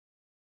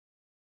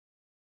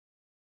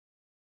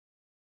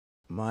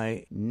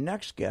my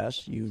next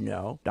guest,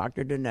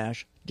 Dr.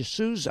 Dinesh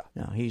D'Souza.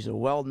 Now, he's a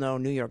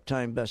well-known New York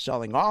Times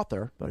best-selling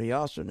author, but he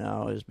also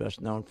now is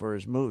best known for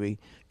his movie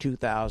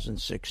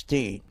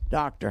 2016.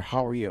 Doctor,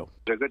 how are you?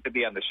 Good to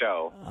be on the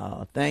show.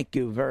 Thank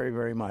you very,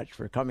 very much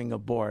for coming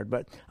aboard.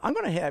 But I'm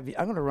going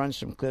to run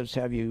some clips,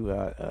 have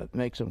you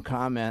make some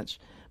comments.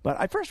 But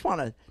I first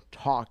want to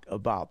talk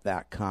about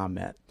that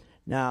comment.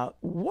 Now,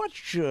 what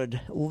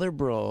should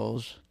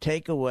liberals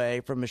take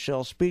away from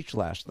Michelle's speech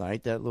last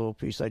night, that little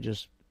piece I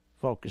just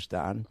focused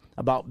on,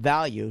 about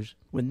values,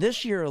 when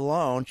this year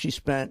alone she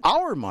spent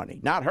our money,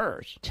 not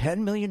hers, $10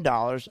 million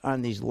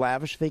on these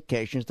lavish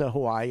vacations to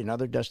Hawaii and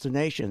other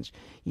destinations.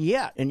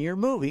 Yet, in your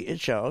movie, it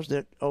shows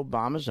that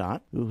Obama's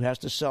aunt, who has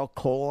to sell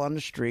coal on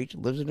the street,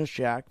 lives in a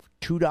shack,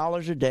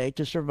 $2 a day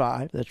to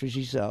survive, that's what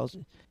she sells,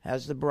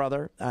 has the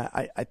brother.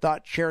 I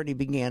thought charity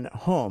began at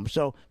home.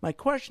 So my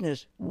question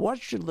is,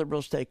 what should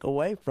liberals take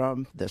away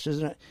from this?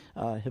 Isn't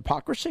it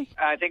hypocrisy?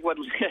 I think what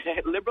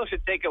liberals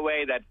should take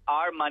away that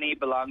our money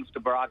belongs to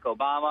Barack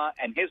Obama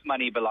and his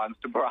money belongs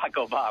to Barack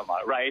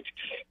Obama, right?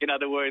 In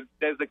other words,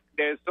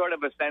 there's sort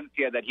of a sense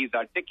here that he's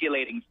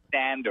articulating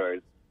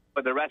standards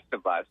for the rest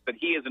of us, but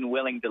he isn't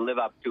willing to live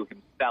up to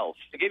himself.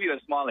 To give you a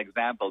small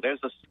example, there's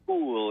a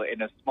school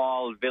in a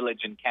small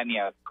village in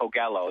Kenya,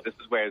 Kogelo. This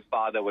is where his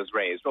father was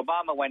raised.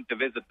 Obama went to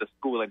visit the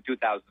school in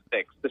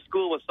 2006. The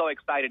school was so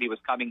excited he was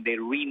coming, they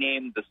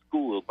renamed the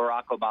school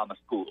Barack Obama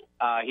School.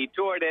 He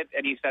toured it,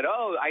 and he said,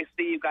 I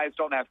see you guys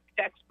don't have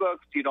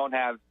textbooks, you don't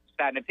have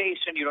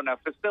sanitation, you don't have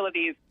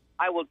facilities.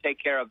 I will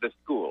take care of the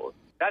school.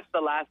 That's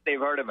the last they've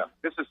heard of him.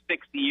 This is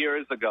 6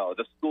 years ago.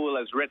 The school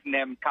has written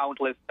him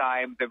countless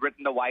times. They've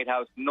written the White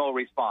House, no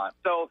response.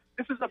 So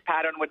this is a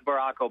pattern with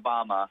Barack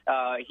Obama.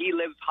 He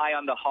lives high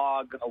on the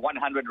hog,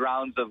 100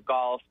 rounds of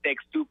golf,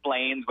 takes 2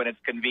 planes when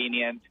it's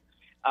convenient.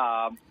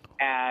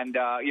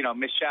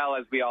 Michelle,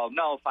 as we all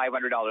know,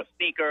 $500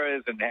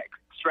 sneakers and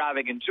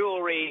extravagant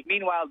jewelry.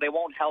 Meanwhile, they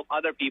won't help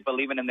other people,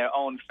 even in their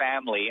own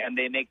family, and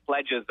they make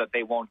pledges that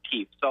they won't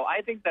keep. So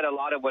I think that a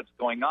lot of what's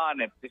going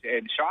on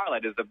in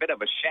Charlotte is a bit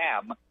of a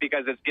sham,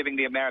 because it's giving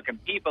the American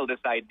people this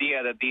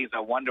idea that these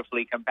are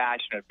wonderfully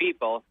compassionate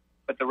people,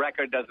 but the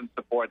record doesn't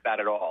support that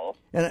at all.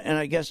 And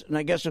I guess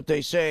if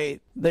they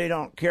say they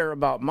don't care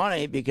about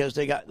money because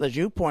they got, as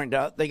you pointed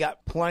out, they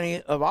got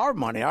plenty of our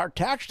money, our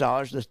tax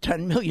dollars, the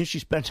 $10 million she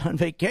spent on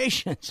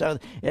vacation. So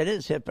it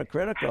is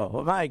hypocritical.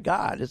 Oh my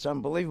God, it's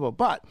unbelievable.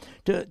 But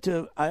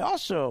I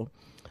also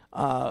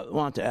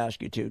want to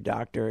ask you too,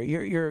 Doctor.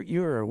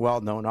 You're a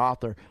well-known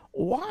author.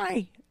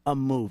 Why a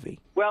movie?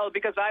 Well,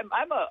 because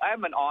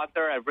I'm an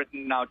author. I've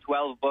written now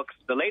 12 books.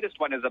 The latest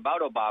one is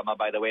about Obama,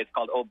 by the way. It's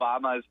called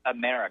Obama's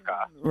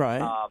America. Right.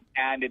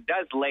 And it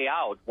does lay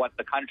out what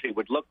the country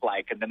would look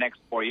like in the next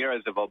 4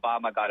 years if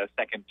Obama got a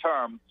second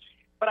term.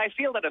 But I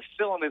feel that a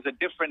film is a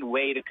different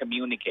way to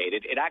communicate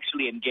it. It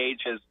actually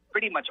engages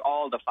pretty much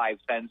all the 5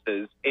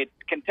 senses. It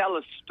can tell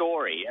a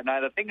story. And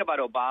the thing about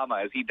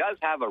Obama is he does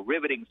have a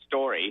riveting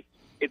story.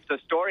 It's a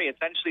story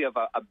essentially of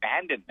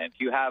abandonment.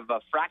 You have a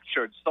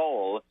fractured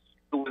soul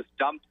who was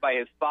dumped by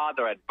his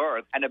father at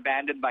birth and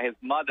abandoned by his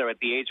mother at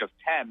the age of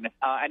 10.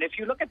 And if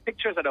you look at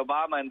pictures of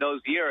Obama in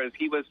those years,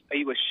 he was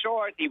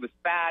short, he was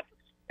fat,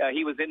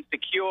 he was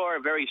insecure,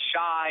 very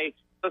shy.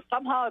 So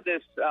somehow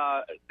this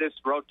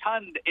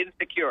rotund,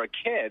 insecure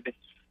kid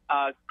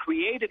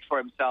created for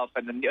himself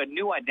a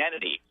new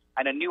identity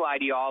and a new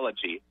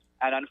ideology.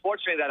 And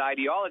unfortunately, that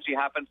ideology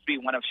happens to be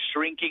one of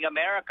shrinking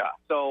America.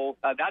 So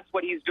that's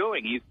what he's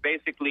doing. He's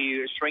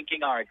basically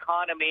shrinking our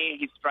economy.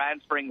 He's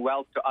transferring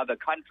wealth to other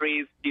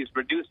countries. He's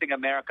reducing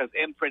America's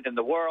imprint in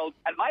the world.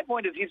 And my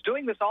point is he's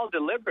doing this all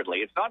deliberately.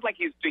 It's not like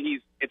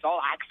it's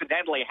all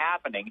accidentally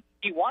happening.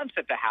 He wants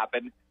it to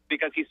happen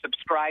because he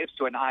subscribes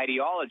to an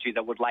ideology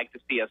that would like to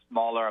see a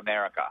smaller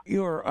America.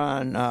 You were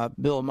on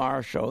Bill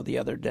Maher's show the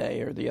other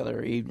day, or the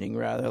other evening,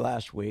 rather,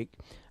 last week.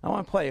 I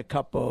want to play a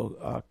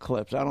couple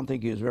clips. I don't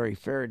think he was very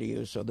fair to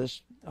you, so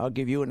I'll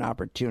give you an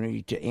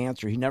opportunity to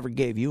answer. He never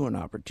gave you an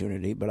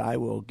opportunity, but I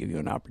will give you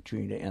an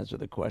opportunity to answer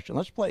the question.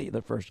 Let's play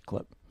the first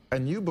clip.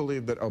 And you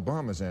believe that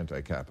Obama's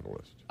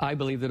anti-capitalist? I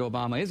believe that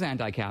Obama is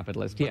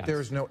anti-capitalist, yes. But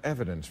there's no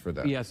evidence for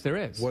that. Yes, there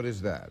is. What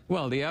is that?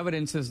 Well, the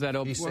evidence is that...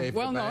 He saved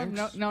the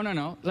banks?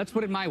 No. Let's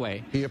put it my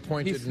way. He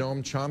appointed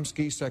Noam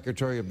Chomsky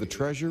Secretary of the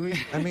Treasury?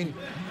 I mean...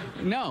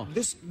 No.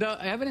 The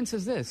evidence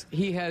is this.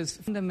 He has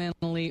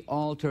fundamentally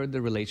altered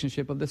the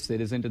relationship of the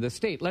citizen to the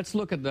state. Let's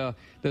look at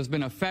there's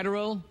been a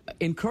federal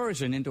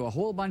incursion into a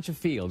whole bunch of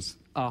fields.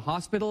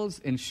 Hospitals,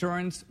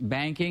 insurance,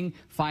 banking,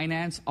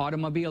 finance,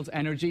 automobiles,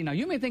 energy. Now,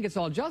 you may think it's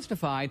all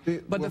justified,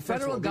 but the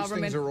federal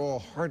government... These things are all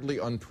hardly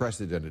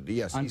unprecedented.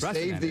 Yes, he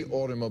saved the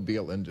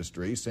automobile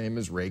industry, same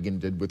as Reagan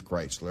did with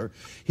Chrysler.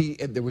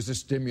 There was a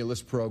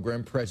stimulus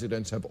program.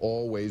 Presidents have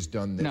always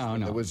done this when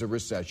there was a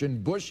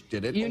recession. Bush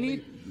did it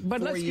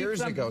 4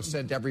 years ago,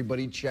 sent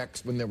everybody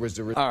checks when there was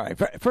a recession. All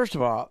right, first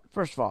of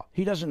all,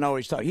 he doesn't know what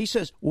he's talking. He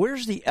says,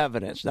 where's the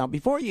evidence? Now,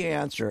 before you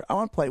answer, I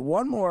want to play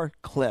one more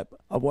clip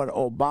of what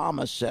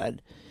Obama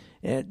said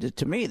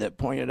to me that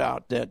pointed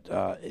out that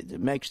it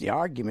makes the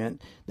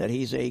argument that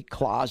he's a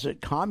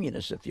closet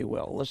communist, if you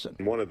will. Listen.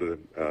 One of the,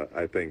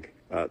 I think,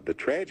 the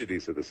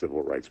tragedies of the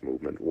civil rights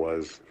movement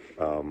was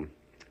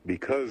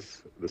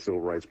because the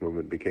civil rights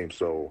movement became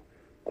so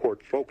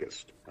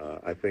court-focused.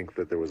 I think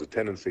that there was a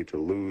tendency to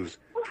lose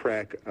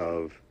track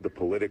of the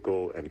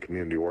political and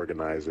community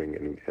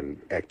organizing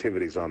and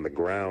activities on the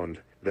ground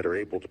that are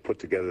able to put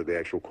together the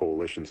actual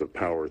coalitions of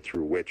power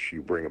through which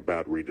you bring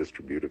about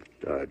redistributive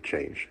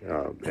change.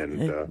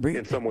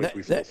 In some ways,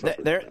 we still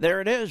suffer.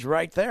 There it is,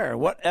 right there.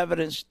 What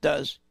evidence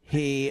does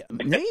he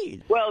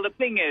need? Well, the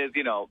thing is,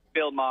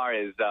 Bill Maher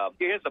is,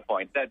 here's the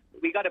point, that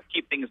we got to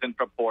keep things in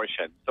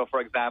proportion. So, for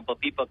example,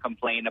 people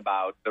complain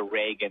about the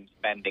Reagan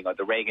spending or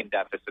the Reagan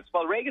deficits.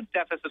 Well, Reagan's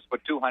deficits were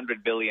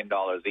 $200 billion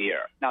a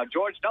year. Now,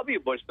 George W.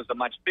 Bush was a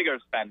much bigger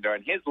spender,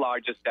 and his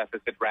largest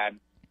deficit ran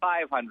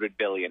 $500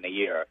 billion a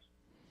year.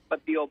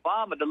 But the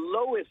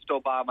lowest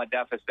Obama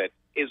deficit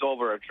is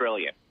over $1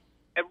 trillion.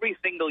 Every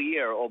single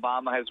year,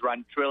 Obama has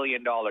run $1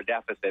 trillion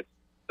deficits.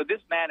 So this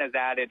man has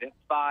added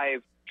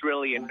 $5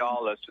 trillion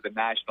to the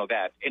national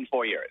debt in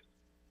 4 years.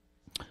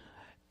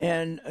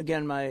 And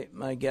again,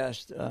 my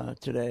guest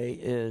today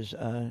is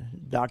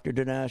Dr.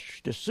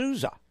 Dinesh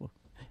D'Souza.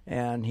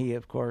 And he,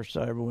 of course,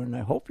 everyone, I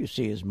hope you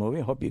see his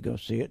movie. I hope you go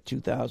see it,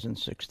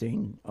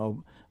 2016,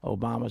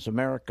 Obama's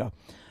America.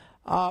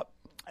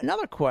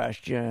 Another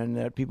question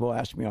that people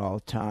ask me all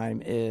the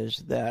time is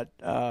that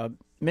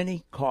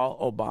many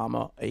call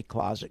Obama a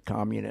closet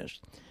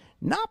communist,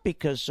 not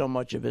because so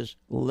much of his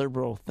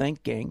liberal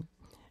thinking,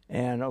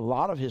 and a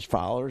lot of his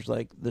followers,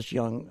 like this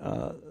young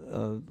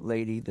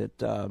lady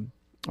that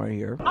right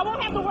here. I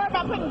won't have to worry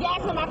about putting gas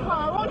in my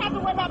car. I won't have to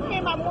worry about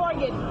paying my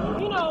mortgage.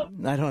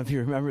 I don't know if you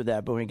remember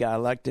that, but when he got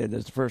elected,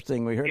 it's the first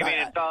thing we heard. You mean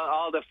it's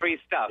all the free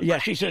stuff? Yeah,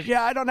 she says,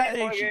 I don't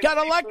have, she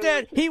got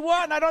elected. He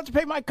won. I don't have to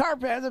pay my car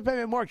pay. I don't have to pay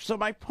my mortgage. So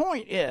my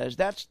point is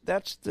that's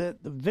the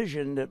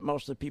vision that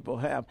most of the people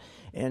have,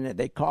 and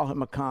they call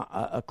him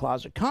a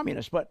closet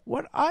communist. But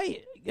what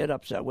I get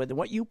upset with, and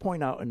what you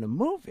point out in the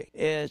movie,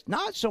 is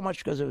not so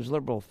much because of his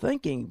liberal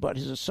thinking, but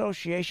his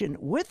association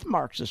with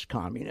Marxist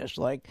communists,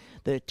 like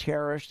the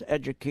terrorist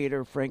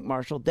educator Frank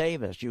Marshall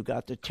Davis. You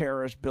got the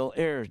terrorist Bill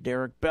Ayers,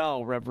 Derek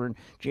Bell, Reverend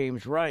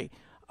James Wright.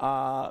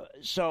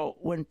 So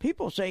when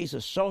people say he's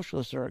a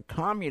socialist or a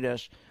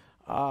communist,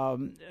 how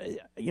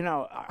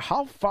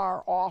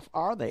far off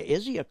are they?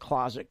 Is he a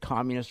closet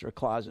communist or a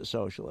closet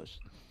socialist?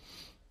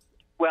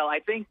 Well, I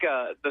think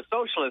the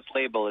socialist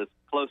label is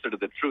closer to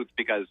the truth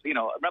because,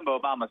 remember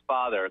Obama's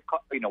father,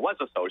 was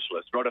a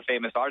socialist, wrote a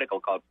famous article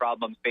called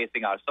Problems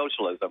Facing Our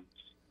Socialism.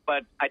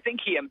 But I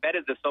think he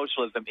embedded the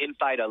socialism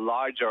inside a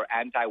larger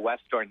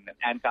anti-Western,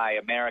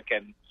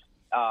 anti-American,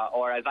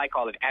 or as I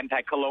call it,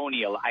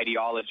 anti-colonial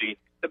ideology.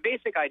 The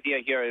basic idea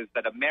here is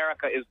that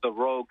America is the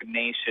rogue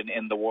nation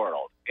in the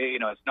world.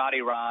 It's not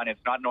Iran, it's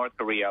not North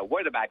Korea.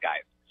 We're the bad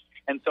guys.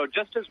 And so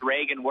just as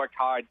Reagan worked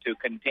hard to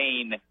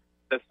contain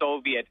the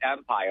Soviet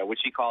empire,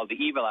 which he called the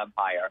evil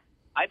empire,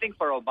 I think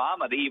for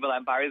Obama, the evil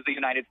empire is the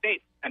United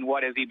States. And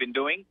what has he been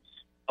doing?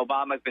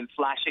 Obama has been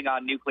slashing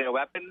on nuclear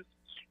weapons.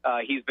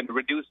 He's been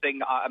reducing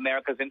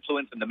America's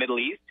influence in the Middle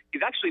East.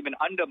 He's actually been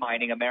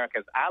undermining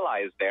America's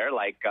allies there,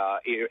 like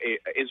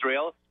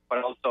Israel,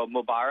 but also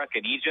Mubarak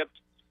in Egypt.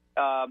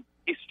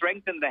 He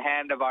strengthened the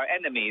hand of our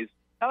enemies.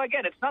 Now,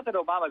 again, it's not that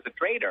Obama's a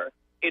traitor.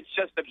 It's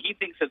just that he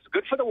thinks it's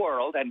good for the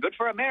world and good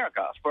for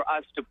America for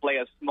us to play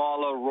a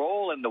smaller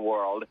role in the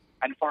world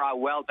and for our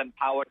wealth and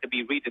power to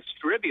be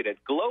redistributed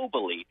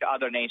globally to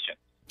other nations.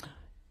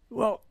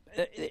 Well,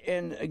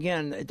 and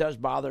again, it does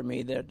bother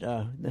me that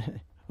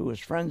who his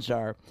friends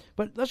are.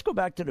 But let's go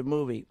back to the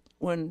movie.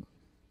 When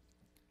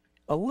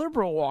a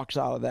liberal walks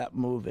out of that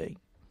movie,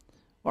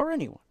 or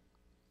anyone,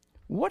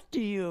 what do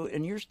you,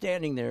 and you're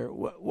standing there,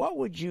 what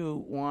would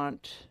you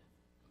want,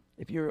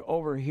 if you're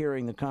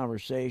overhearing the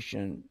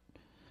conversation,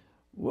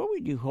 what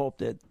would you hope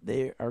that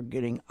they are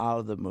getting out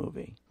of the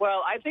movie?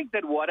 Well, I think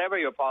that whatever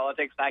your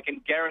politics, I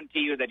can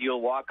guarantee you that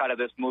you'll walk out of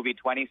this movie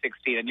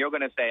 2016 and you're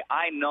going to say,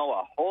 I know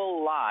a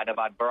whole lot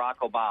about Barack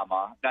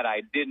Obama that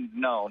I didn't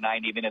know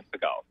 90 minutes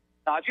ago.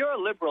 Now, if you're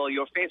a liberal,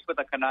 you're faced with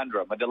a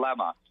conundrum, a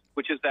dilemma,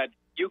 which is that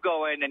you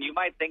go in and you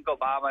might think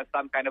Obama is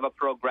some kind of a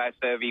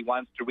progressive. He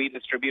wants to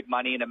redistribute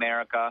money in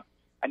America.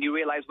 And you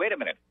realize, wait a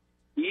minute,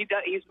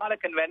 he's not a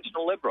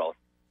conventional liberal.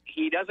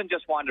 He doesn't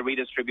just want to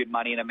redistribute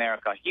money in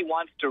America. He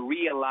wants to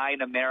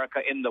realign America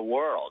in the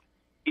world.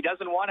 He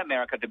doesn't want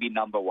America to be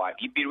number one.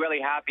 He'd be really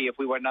happy if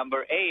we were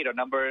number 8 or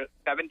number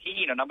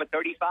 17 or number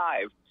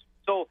 35.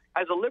 So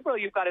as a liberal,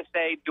 you've got to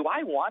say, do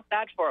I want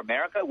that for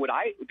America?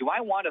 Do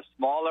I want a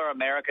smaller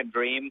American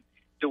dream?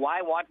 Do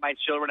I want my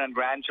children and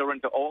grandchildren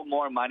to owe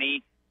more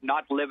money,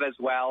 not live as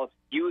well,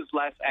 use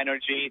less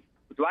energy?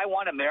 Do I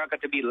want America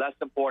to be less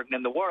important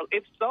in the world?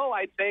 If so,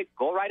 I'd say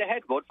go right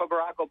ahead, vote for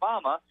Barack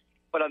Obama.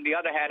 But on the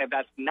other hand, if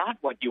that's not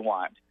what you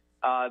want,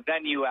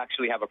 then you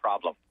actually have a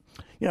problem.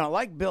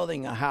 like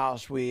building a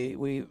house,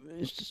 we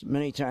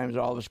many times,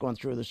 all of us going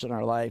through this in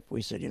our life,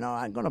 we said,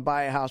 I'm going to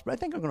buy a house, but I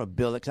think I'm going to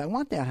build it because I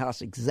want that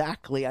house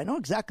exactly. I know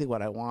exactly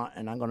what I want,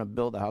 and I'm going to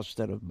build a house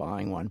instead of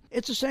buying one.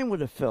 It's the same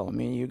with a film. I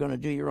mean, you're going to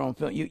do your own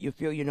film. You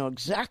feel you know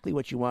exactly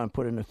what you want to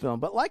put in the film.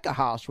 But like a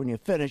house, when you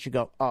finish, you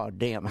go, oh,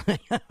 damn,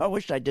 I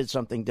wish I did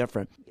something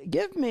different.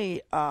 Give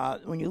me,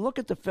 when you look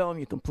at the film,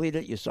 you complete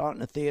it, you saw it in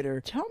the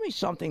theater, tell me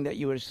something that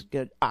you would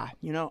get, I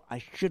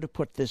should have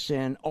put this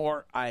in,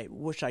 or I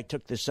wish I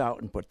took this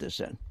out and put this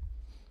in,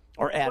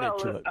 or added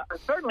to it.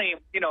 Certainly,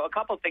 a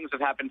couple things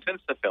have happened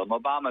since the film.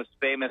 Obama's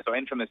famous or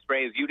infamous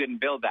phrase, "You didn't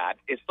build that,"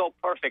 is so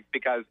perfect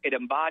because it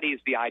embodies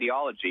the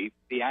ideology,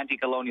 the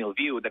anti-colonial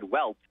view that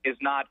wealth is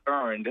not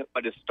earned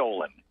but is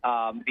stolen.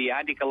 The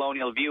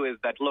anti-colonial view is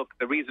that, look,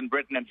 the reason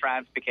Britain and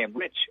France became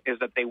rich is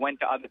that they went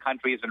to other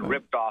countries and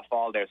ripped off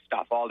all their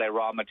stuff, all their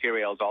raw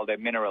materials, all their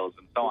minerals,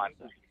 and so on.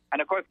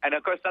 And of course,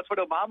 that's what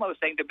Obama was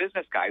saying to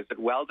business guys, that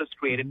wealth is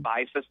created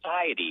by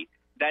society.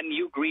 Then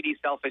you greedy,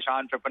 selfish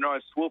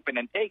entrepreneurs swoop in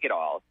and take it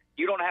all.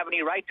 You don't have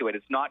any right to it.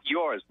 It's not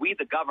yours. We,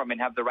 the government,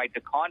 have the right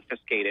to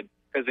confiscate it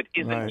because it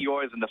isn't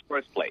yours in the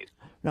first place.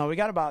 Now, we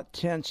got about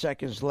 10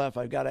 seconds left.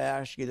 I've got to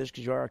ask you this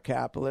because you are a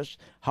capitalist.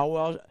 How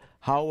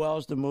well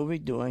is the movie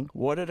doing?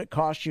 What did it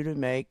cost you to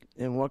make?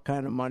 And what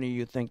kind of money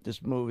you think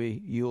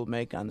you'll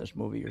make on this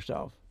movie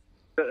yourself?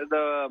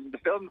 The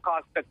film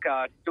cost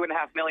 $2.5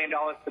 million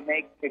to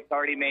make. It's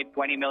already made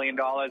 $20 million.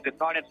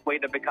 It's on its way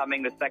to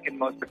becoming the second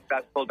most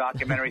successful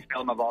documentary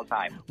film of all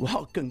time.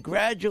 Well,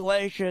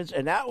 congratulations,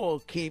 and that will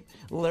keep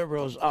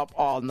liberals up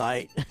all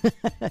night.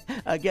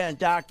 Again,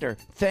 Doctor,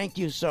 thank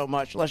you so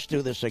much. Let's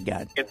do this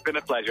again. It's been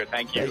a pleasure.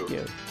 Thank you. Thank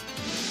you.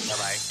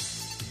 Bye-bye.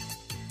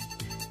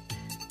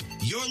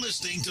 You're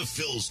listening to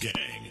Phil's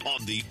Gang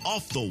on the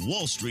Off the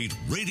Wall Street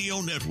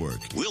Radio Network.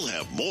 We'll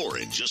have more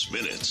in just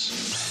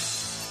minutes.